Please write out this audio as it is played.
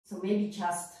So maybe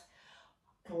just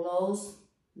close,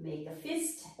 make a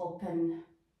fist, open,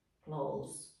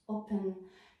 close, open,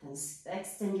 then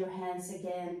extend your hands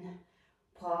again,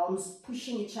 palms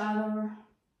pushing each other,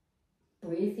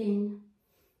 breathe in,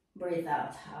 breathe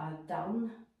out,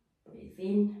 down, breathe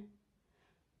in,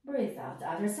 breathe out,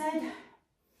 other side.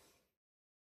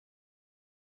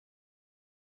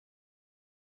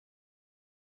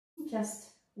 Just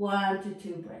 1 to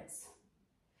 2 breaths.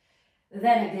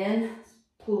 Then again,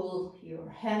 pull your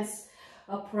hands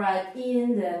upright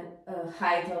in the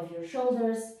height of your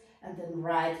shoulders, and then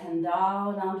right hand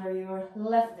down under your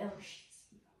left elbow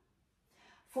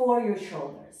for your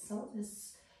shoulders. So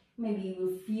this, maybe you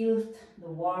will feel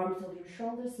the warmth of your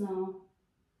shoulders now.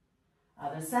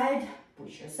 Other side,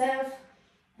 push yourself,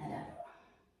 and other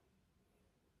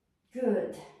one.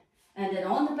 Good. And then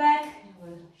on the back, I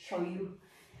will show you.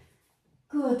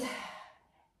 Good.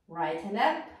 Right hand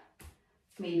up.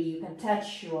 Maybe you can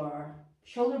touch your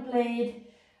shoulder blade,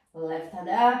 left hand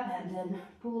up, and then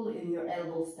pull in your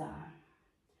elbows down.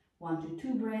 1 to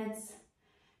 2 breaths.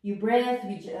 You breathe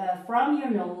from your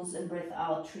nose and breathe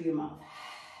out through your mouth.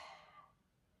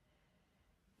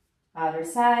 Other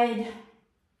side.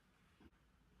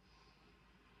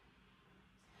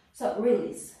 So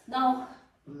release. Now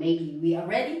maybe we are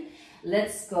ready.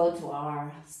 Let's go to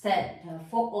our step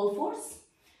for all fours.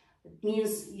 It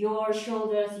means your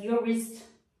shoulders, your wrist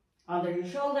under your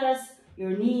shoulders,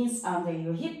 your knees under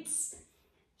your hips,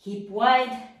 hip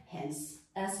wide, hands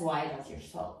as wide as your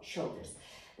shoulders.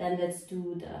 Then let's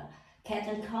do the cat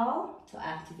and cow to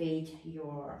activate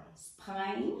your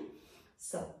spine.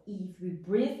 So if we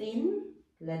breathe in,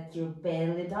 let your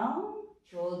belly down,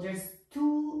 shoulders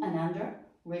to and under,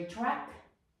 retract,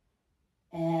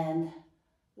 and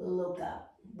look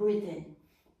up. Breathe in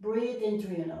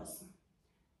through your nose.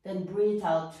 Then breathe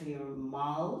out through your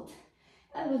mouth.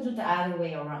 And we'll do the other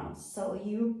way around. So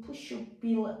you push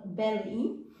your belly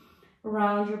in,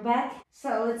 around your back.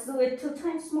 So let's do it 2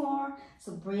 times more.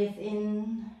 So breathe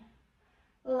in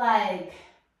like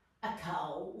a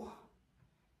cow.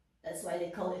 That's why they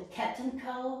call it cat and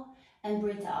cow. And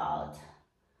breathe out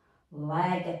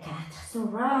like a cat. So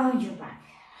round your back.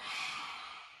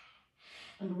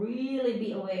 And really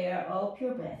be aware of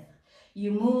your breath.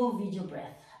 You move with your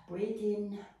breath. Breathe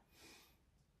in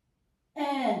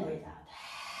and breathe out.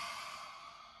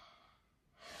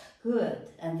 Good.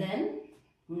 And then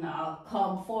now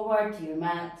come forward to your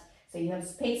mat. So you have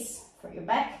space for your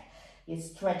back. You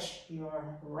stretch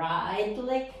your right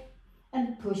leg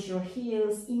and push your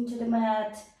heels into the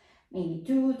mat. Maybe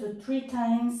 2 to 3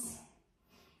 times.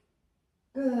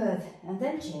 Good. And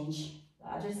then change the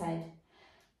other side.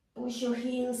 Push your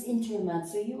heels into your mat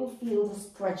so you will feel the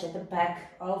stretch at the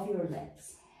back of your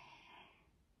legs.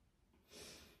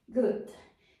 Good.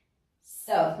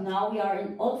 So now we are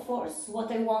in all fours.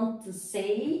 What I want to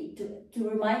say, to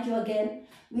remind you again,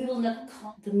 we will not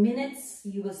count the minutes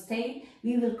you will stay,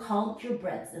 we will count your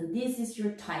breaths, and this is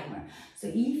your timer. So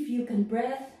if you can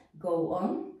breathe, go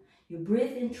on. You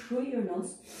breathe in through your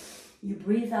nose, you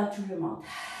breathe out through your mouth.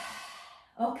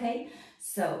 Okay,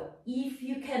 so if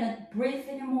you cannot breathe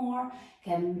anymore,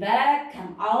 come back,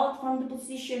 come out from the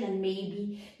position, and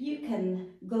maybe you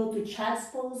can go to child's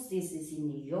pose. This is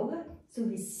in yoga. So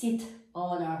we sit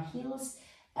on our heels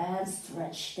and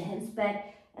stretch the hands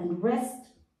back and rest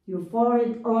your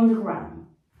forehead on the ground.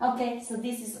 Okay, so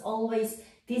this is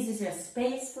a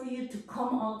space for you to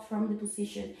come out from the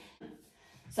position.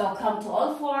 So come to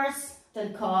all fours,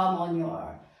 then come on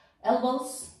your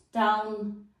elbows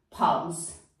down,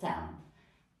 palms down.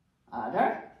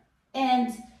 Other,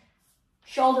 and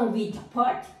shoulder width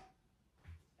apart.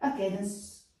 Okay, then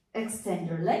extend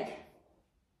your leg.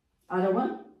 Other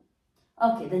one.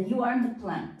 Okay, then you are in the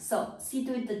plank. So see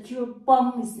to it that your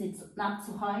bum is not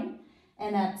too high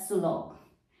and not too low.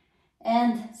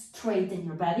 And straighten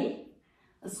your body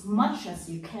as much as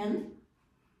you can.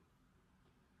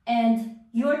 And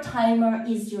your timer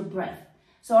is your breath.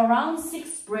 So around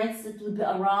 6 breaths, it will be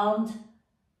around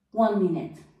 1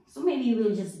 minute. So maybe you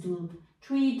will just do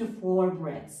 3 to 4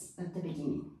 breaths at the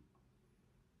beginning.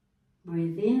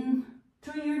 Breathe in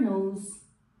through your nose.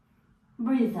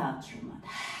 Breathe out through your mouth.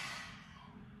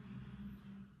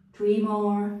 3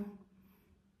 more.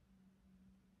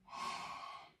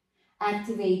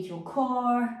 Activate your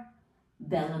core.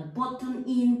 Belly button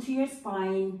into your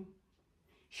spine.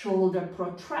 Shoulder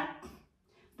protract.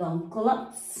 Don't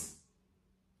collapse.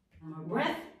 One more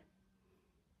breath.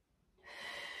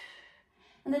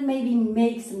 And then maybe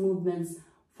make some movements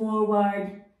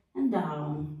forward and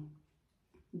down,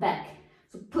 back.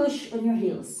 So push on your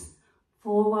heels,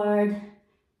 forward,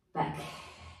 back.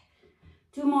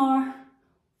 2 more,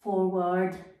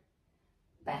 forward,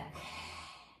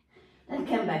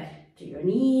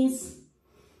 your knees.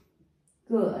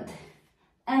 Good.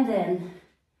 And then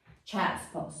child's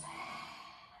pose.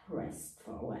 Rest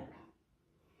for a while.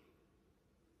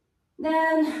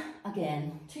 Then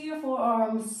again to your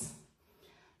forearms.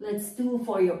 Let's do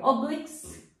for your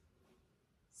obliques.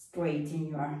 Straighten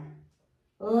your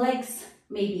legs,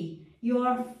 maybe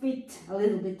your feet a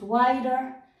little bit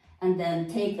wider, and then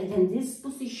take again this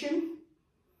position,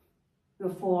 your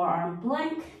forearm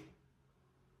plank.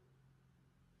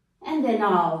 And then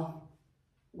now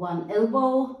one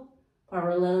elbow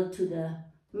parallel to the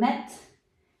mat,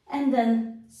 and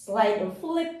then slide or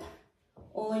flip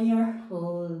on your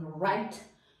right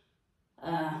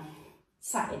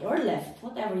side or left,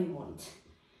 whatever you want.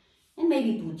 And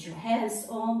maybe put your hands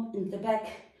on in the back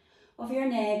of your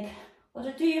neck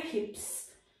or to your hips.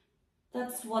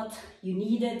 That's what you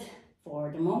needed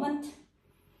for the moment.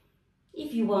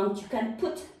 If you want, you can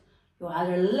put your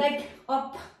other leg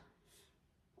up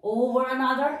over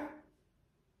another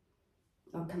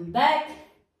or come back.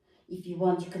 If you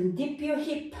want, you can dip your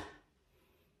hip.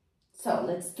 So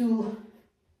let's do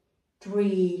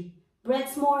 3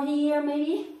 breaths more here,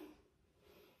 maybe.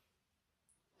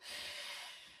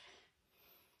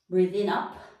 Breathe in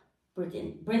up, breathe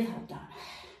in, breathe out, down.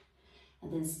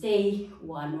 And then stay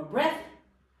 1 more breath.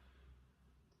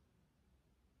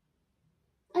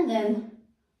 And then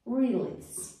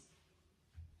release.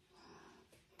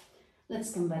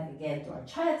 Let's come back again to our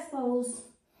child's pose.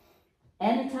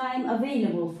 Anytime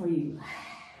available for you.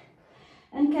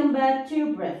 And come back to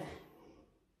your breath.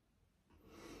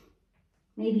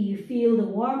 Maybe you feel the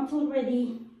warmth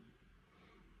already.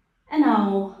 And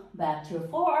now back to your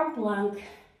forearm plank.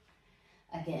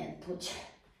 Again, put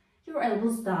your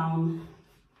elbows down.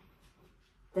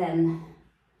 Then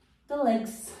the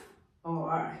legs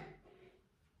or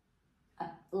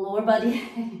lower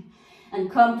body and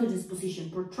come to this position.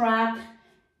 Protract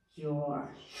your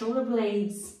shoulder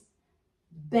blades,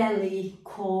 belly,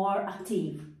 core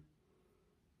active.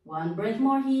 1 breath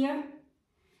more here,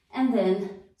 and then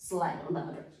slide on the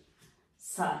other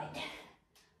side.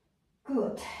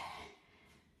 Good.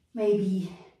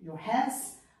 Maybe your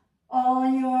hands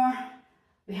on your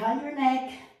behind your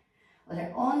neck, or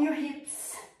they're on your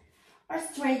hips, or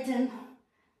straighten.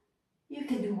 You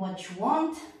can do what you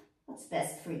want. What's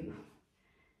best for you.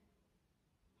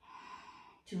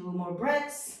 2 more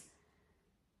breaths.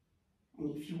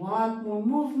 And if you want more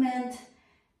movement,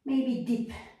 maybe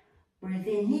dip. Breathe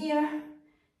in here,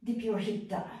 dip your hip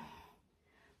down.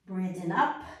 Breathe in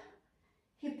up,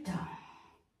 hip down.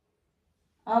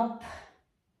 Up,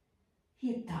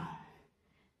 hip down.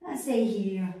 And stay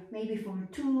here, maybe for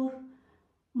 2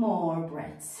 more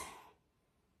breaths.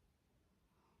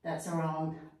 That's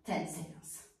around 10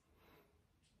 seconds.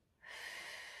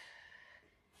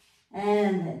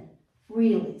 And then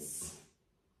release.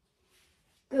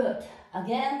 Good.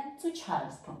 Again to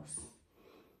child's pose.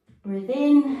 Breathe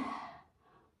in,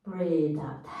 breathe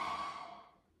out.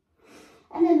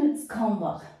 And then let's come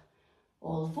back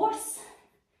all fours.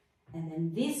 And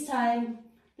then this time,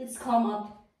 let's come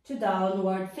up to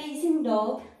downward facing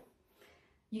dog.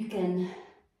 You can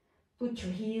put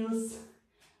your heels,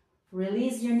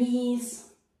 release your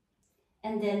knees,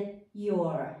 and then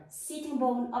your sitting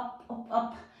bone up, up,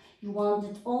 up. You want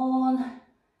it on,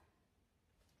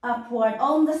 upward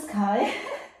on the sky.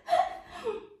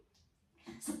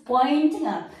 So pointing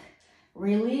up,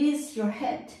 release your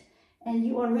head, and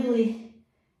you are really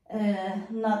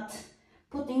not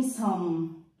putting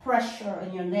some pressure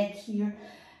on your neck here.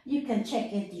 You can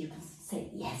check it, you can say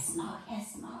yes, no,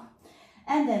 yes, no.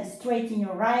 And then straighten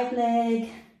your right leg,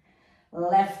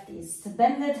 left is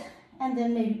bended, and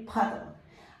then maybe paddle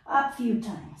up a few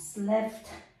times. Left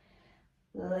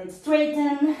leg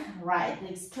straighten, right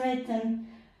leg straighten.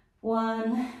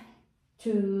 1,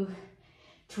 2,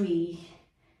 3,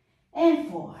 and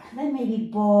 4. Then maybe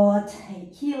both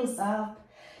heels up,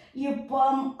 your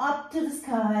bum up to the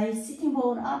sky, sitting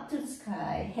bone up to the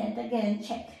sky, head again,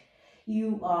 check.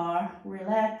 You are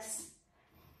relaxed.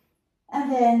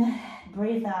 And then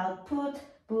breathe out, put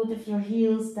both of your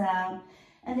heels down,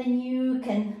 and then you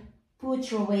can put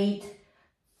your weight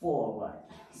forward.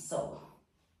 So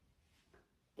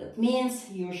that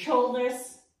means your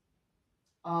shoulders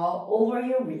are over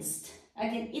your wrist.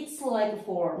 Again, it's like a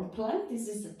forearm plank. This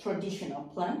is a traditional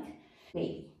plank,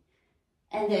 maybe.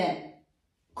 And then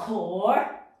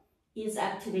core is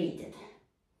activated.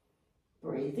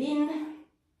 Breathe in,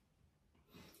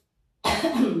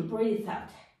 breathe out.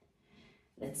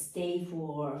 Let's stay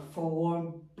for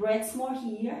 4 breaths more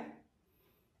here.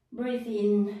 Breathe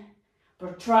in,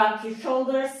 protract your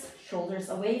shoulders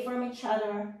away from each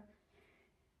other.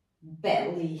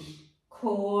 Belly,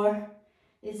 core,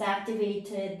 is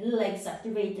activated, legs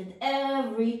activated,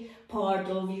 every part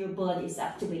of your body is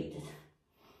activated.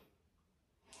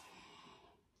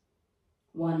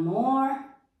 One more.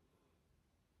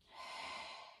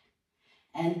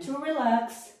 And to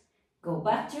relax, go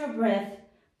back to your breath,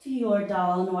 to your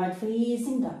downward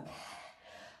facing dog.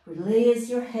 Release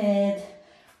your head,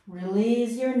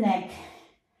 release your neck,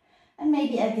 and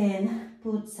maybe again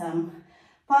put some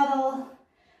paddle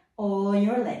on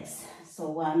your legs. So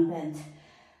one bend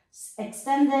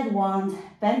extended, one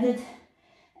bended,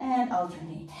 and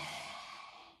alternate.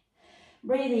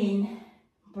 Breathe in,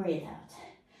 breathe out.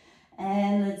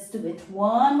 And let's do it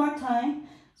one more time.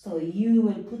 So you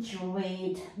will put your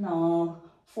weight now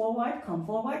forward, come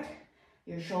forward.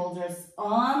 Your shoulders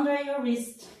under your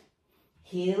wrist,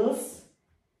 heels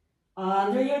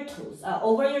under your toes,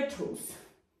 over your toes.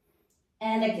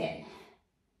 And again,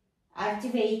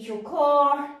 activate your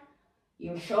core,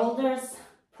 your shoulders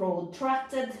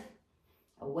protracted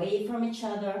away from each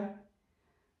other.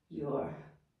 You're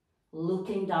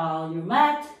looking down your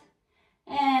mat,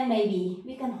 and maybe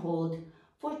we can hold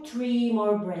for 3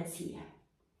 more breaths here.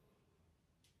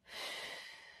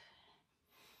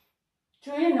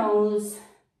 Through your nose,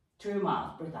 through your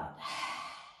mouth, breathe out.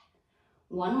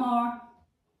 One more.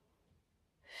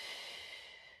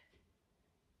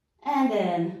 And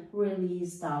then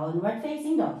release downward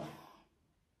facing dog.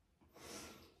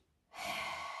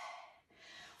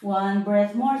 One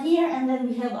breath more here, and then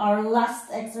we have our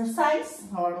last exercise,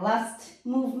 our last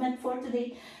movement for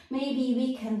today. Maybe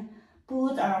we can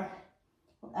put our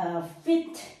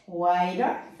feet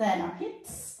wider than our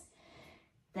hips.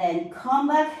 Then come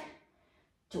back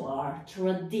to our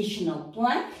traditional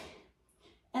plank,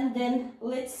 and then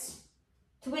let's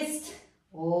twist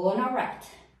on our right,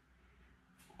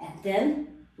 and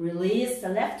then release the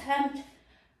left hand,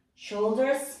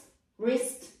 shoulders,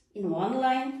 wrist in one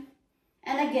line,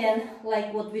 and again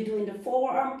like what we do in the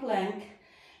forearm plank,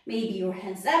 maybe your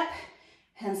hands up,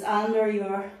 hands under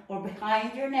your or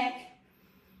behind your neck,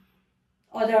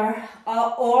 or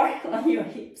on your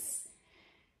hips.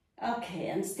 Okay,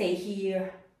 and stay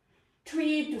here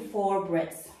 3 to 4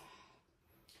 breaths.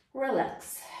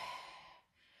 Relax.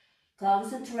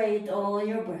 Concentrate on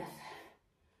your breath.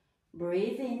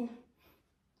 Breathe in,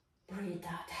 breathe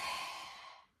out.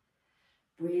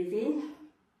 Breathe in,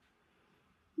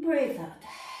 breathe out.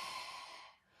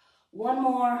 One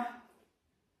more.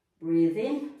 Breathe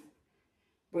in,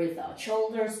 breathe out.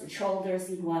 Shoulders with shoulders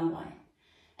in one line.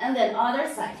 And then other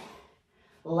side.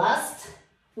 Last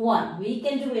one. We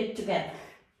can do it together.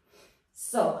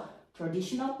 So,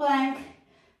 traditional plank,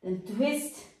 then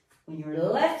twist on your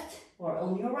left or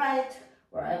on your right,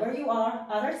 wherever you are,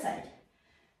 other side.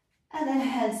 And then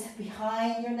hands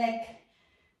behind your neck,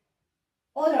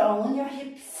 or on your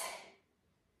hips,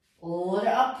 or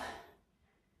up,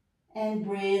 and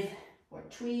breathe for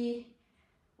 3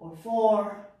 or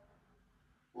 4,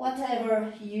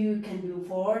 whatever you can do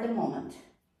for the moment.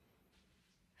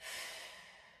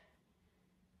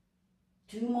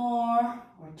 2 more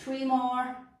or 3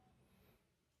 more.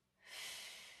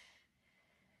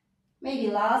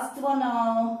 Maybe last one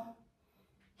now.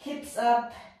 Hips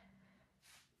up.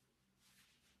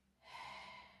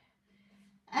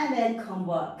 And then come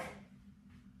back.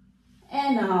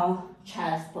 And now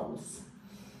chest pose.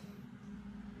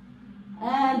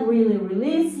 And really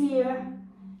release here.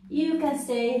 You can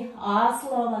stay as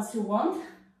long as you want.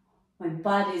 My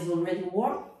body is already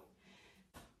warm.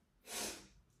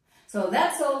 So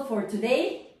that's all for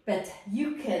today, but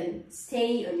you can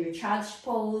stay on your child's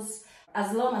pose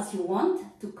as long as you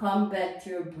want to come back to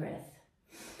your breath.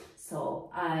 So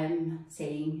I'm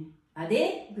saying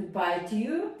ade, goodbye to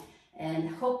you, and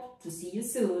hope to see you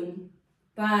soon.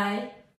 Bye.